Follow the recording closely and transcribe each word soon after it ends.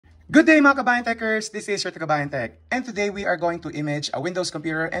Good day mga kabayan techers, this is your Kabayan Tech, and today we are going to image a Windows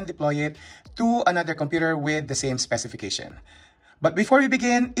computer and deploy it to another computer with the same specification. But before we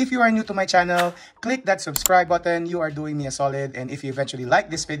begin, if you are new to my channel, click that subscribe button. You are doing me a solid, and if you eventually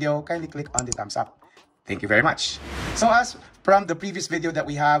like this video, kindly click on the thumbs up. Thank you very much. So as from the previous video that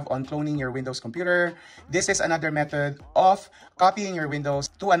we have on cloning your Windows computer, this is another method of copying your Windows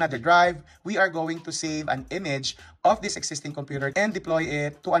to another drive. We are going to save an image of this existing computer and deploy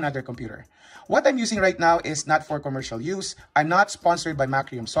it to another computer. What I'm using right now is not for commercial use. I'm not sponsored by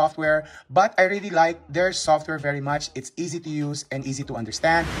Macrium software, but I really like their software very much. It's easy to use and easy to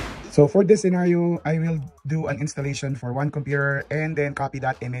understand. So for this scenario, I will do an installation for one computer and then copy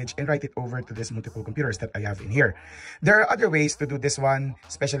that image and write it over to these multiple computers that I have in here. There are other ways to do this one,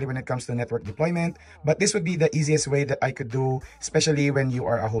 especially when it comes to network deployment, but this would be the easiest way that I could do, especially when you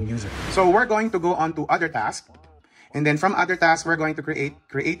are a home user. So we're going to go on to other tasks, and then from other tasks, we're going to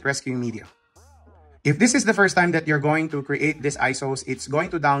create rescue media. If this is the first time that you're going to create this ISOs, it's going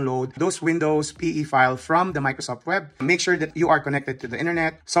to download those Windows PE file from the Microsoft Web. Make sure that you are connected to the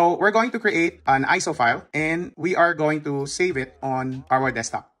internet. So we're going to create an ISO file and we are going to save it on our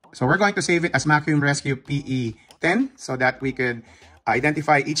desktop. So we're going to save it as Macrium Rescue PE 10 so that we could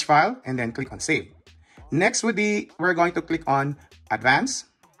identify each file and then click on save. Next would be, we're going to click on advanced,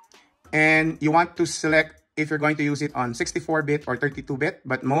 and you want to select if you're going to use it on 64-bit or 32-bit,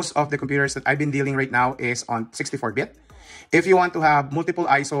 but most of the computers that I've been dealing right now is on 64-bit. If you want to have multiple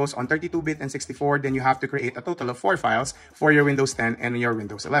ISOs on 32-bit and 64, then you have to create a total of 4 files for your Windows 10 and your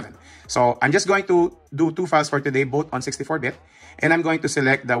Windows 11. So I'm just going to do 2 files for today, both on 64-bit, and I'm going to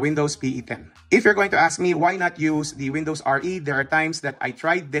select the Windows PE 10. If you're going to ask me why not use the Windows RE, there are times that I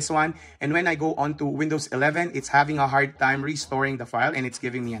tried this one, and when I go on to Windows 11, it's having a hard time restoring the file and it's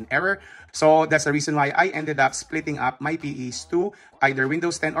giving me an error. So that's the reason why I ended up splitting up my PEs to either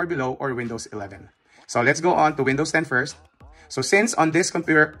Windows 10 or below or Windows 11. So let's go on to Windows 10 first. So since on this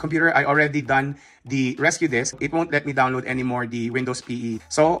computer I already done the rescue disk, it won't let me download anymore the Windows PE.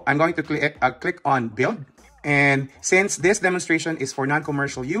 So I'm going to click on build. And since this demonstration is for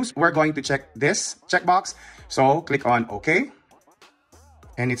non-commercial use, we're going to check this checkbox. So click on OK.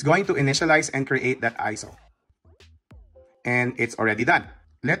 And it's going to initialize and create that ISO. And it's already done.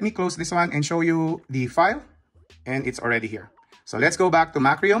 Let me close this one and show you the file. And it's already here. So let's go back to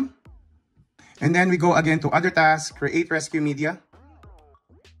Macrium. And then we go again to other tasks, create rescue media.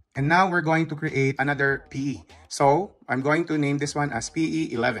 And now we're going to create another PE. So I'm going to name this one as PE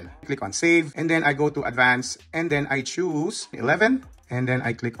 11. Click on save, and then I go to advanced, and then I choose 11, and then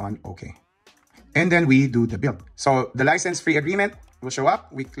I click on OK. And then we do the build. So the license-free agreement will show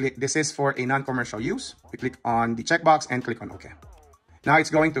up. We click, this is for a non-commercial use. We click on the checkbox and click on OK. Now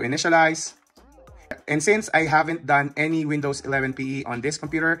it's going to initialize. And since I haven't done any Windows 11 PE on this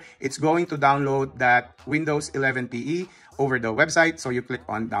computer, it's going to download that Windows 11 PE over the website. So you click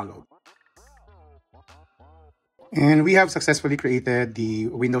on download. And we have successfully created the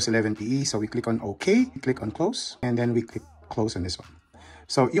Windows 11 PE. So we click on OK, click on close, and then we click close on this one.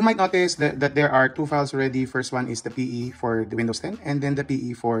 So you might notice that there are 2 files already. First one is the PE for the Windows 10 and then the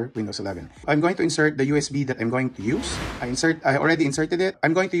PE for Windows 11. I'm going to insert the USB that I'm going to use. I already inserted it.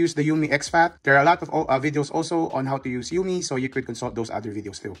 I'm going to use the Yumi exFAT. There are a lot of videos also on how to use Yumi, so you could consult those other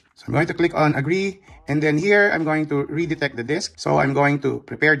videos too. So I'm going to click on agree, and then here I'm going to redetect the disk. So I'm going to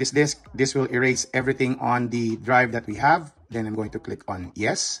prepare this disk. This will erase everything on the drive that we have. Then I'm going to click on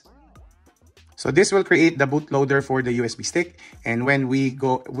yes. So this will create the bootloader for the USB stick. And when we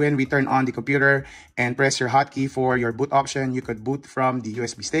turn on the computer and press your hotkey for your boot option, you could boot from the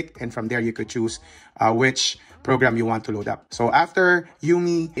USB stick. And from there, you could choose which program you want to load up. So after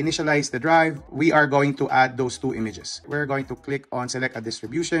Yumi initialize the drive, we are going to add those 2 images. We're going to click on select a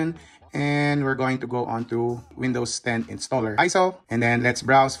distribution, and we're going to go on to Windows 10 installer ISO. And then let's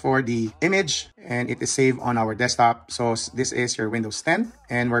browse for the image, and it is saved on our desktop. So this is your Windows 10,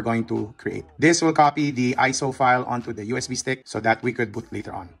 and we're going to create. This will copy the ISO file onto the USB stick so that we could boot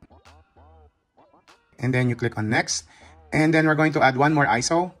later on. And then you click on next. And then we're going to add one more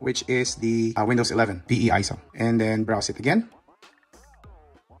ISO, which is the Windows 11 PE ISO. And then browse it again.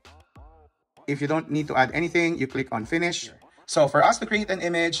 If you don't need to add anything, you click on finish. So for us to create an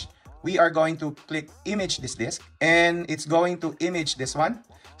image, we are going to click image this disk, and it's going to image this one.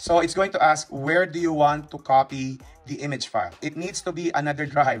 So it's going to ask, where do you want to copy the image file? It needs to be another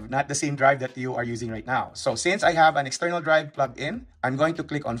drive, not the same drive that you are using right now. So since I have an external drive plugged in, I'm going to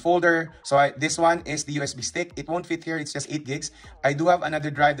click on folder. So this one is the USB stick. It won't fit here. It's just 8 gigs. I do have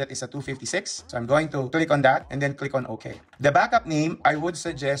another drive that is a 256. So I'm going to click on that and then click on OK. The backup name, I would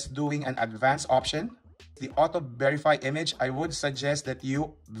suggest doing an advanced option. the auto verify image, I would suggest that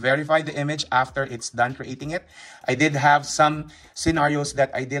you verify the image after it's done creating it. I did have some scenarios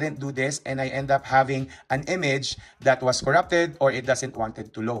that I didn't do this and I end up having an image that was corrupted or it doesn't want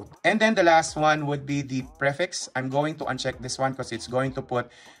it to load. And then the last one would be the prefix. I'm going to uncheck this one because it's going to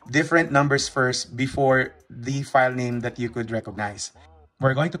put different numbers first before the file name that you could recognize.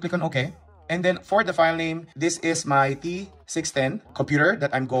 We're going to click on OK. And then for the file name, this is my T610 computer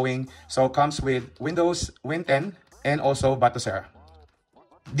that I'm going. So comes with Windows Win 10 and also Batocera.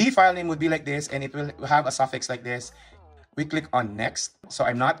 The file name would be like this and it will have a suffix like this. We click on next. So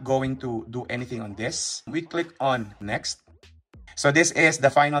I'm not going to do anything on this. We click on next. So this is the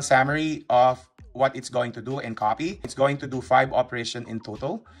final summary of what it's going to do and copy. It's going to do 5 operations in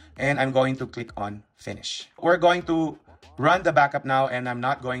total. And I'm going to click on finish. We're going to run the backup now, and I'm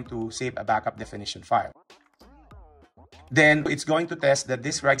not going to save a backup definition file. Then it's going to test the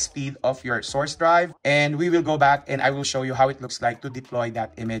disk write speed of your source drive, and we will go back and I will show you how it looks like to deploy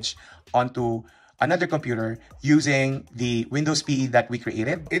that image onto another computer using the Windows PE that we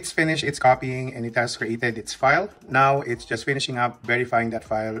created. It's finished, it's copying, and it has created its file. Now it's just finishing up verifying that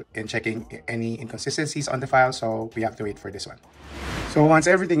file and checking any inconsistencies on the file, so we have to wait for this one. So once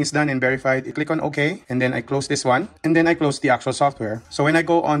everything is done and verified, you click on OK, and then I close this one, and then I close the actual software. So when I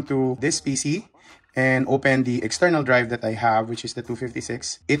go onto this PC and open the external drive that I have, which is the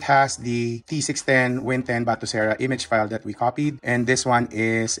 256, it has the T610 Win 10 Batocera image file that we copied, and this one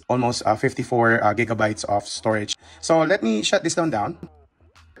is almost 54 gigabytes of storage. So let me shut this down.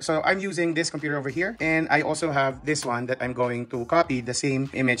 So I'm using this computer over here, and I also have this one that I'm going to copy the same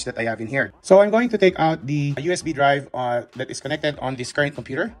image that I have in here. So I'm going to take out the USB drive that is connected on this current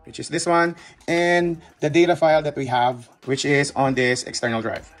computer, which is this one, and the data file that we have, which is on this external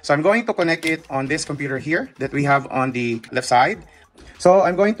drive. So I'm going to connect it on this computer here that we have on the left side. So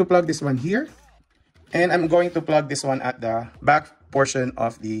I'm going to plug this one here, and I'm going to plug this one at the back portion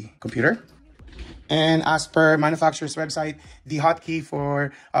of the computer. And as per manufacturer's website, the hotkey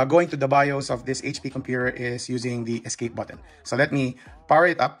for going to the BIOS of this HP computer is using the escape button. So let me power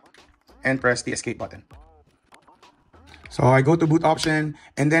it up and press the escape button. So I go to boot option,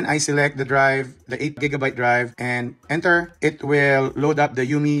 and then I select the drive, the 8 gigabyte drive, and enter. It will load up the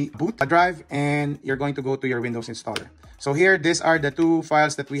Yumi boot drive, and you're going to go to your Windows installer. So here, these are the 2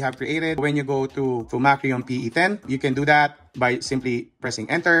 files that we have created. When you go to Macrium PE10, you can do that by simply pressing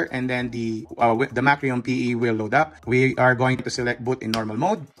enter, and then the Macrium PE will load up. We are going to select boot in normal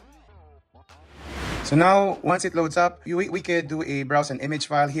mode. So now, once it loads up, we could do a browse an image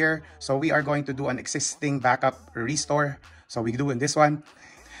file here. So we are going to do an existing backup restore. So we do in this one.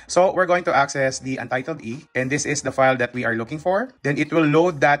 So we're going to access the untitled E, and this is the file that we are looking for. Then it will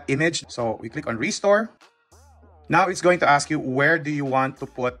load that image. So we click on restore. Now it's going to ask you, where do you want to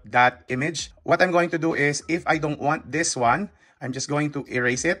put that image? What I'm going to do is, if I don't want this one, I'm just going to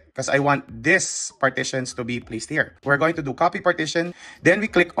erase it because I want this partitions to be placed here. We're going to do copy partition. Then we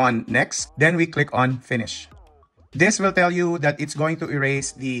click on next. Then we click on finish. This will tell you that it's going to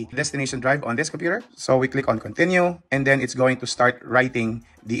erase the destination drive on this computer. So we click on continue, and then it's going to start writing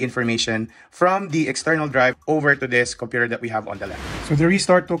the information from the external drive over to this computer that we have on the left. So the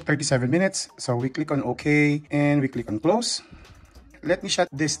restart took 37 minutes. So we click on OK, and we click on close. Let me shut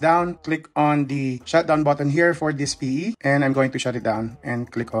this down. Click on the shutdown button here for this PE, and I'm going to shut it down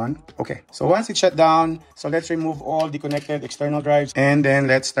and click on OK. So once it's shut down, so let's remove all the connected external drives, and then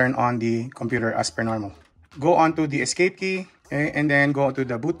let's turn on the computer as per normal. Go on to the escape key, okay, and then go to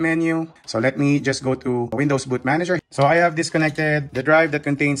the boot menu. So let me just go to Windows Boot Manager. So I have disconnected the drive that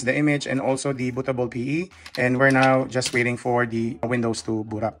contains the image and also the bootable PE, and we're now just waiting for the Windows to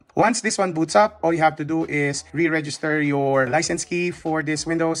boot up. Once this one boots up, all you have to do is re-register your license key for this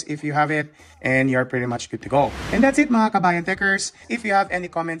Windows if you have it, and you're pretty much good to go. And that's it, mga kabayan techers. If you have any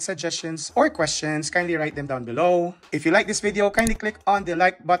comments, suggestions, or questions, kindly write them down below. If you like this video, kindly click on the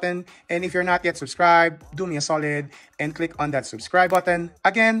like button, and if you're not yet subscribed, do me a solid and click on that subscribe button.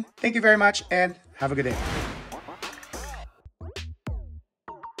 Again, thank you very much and have a good day.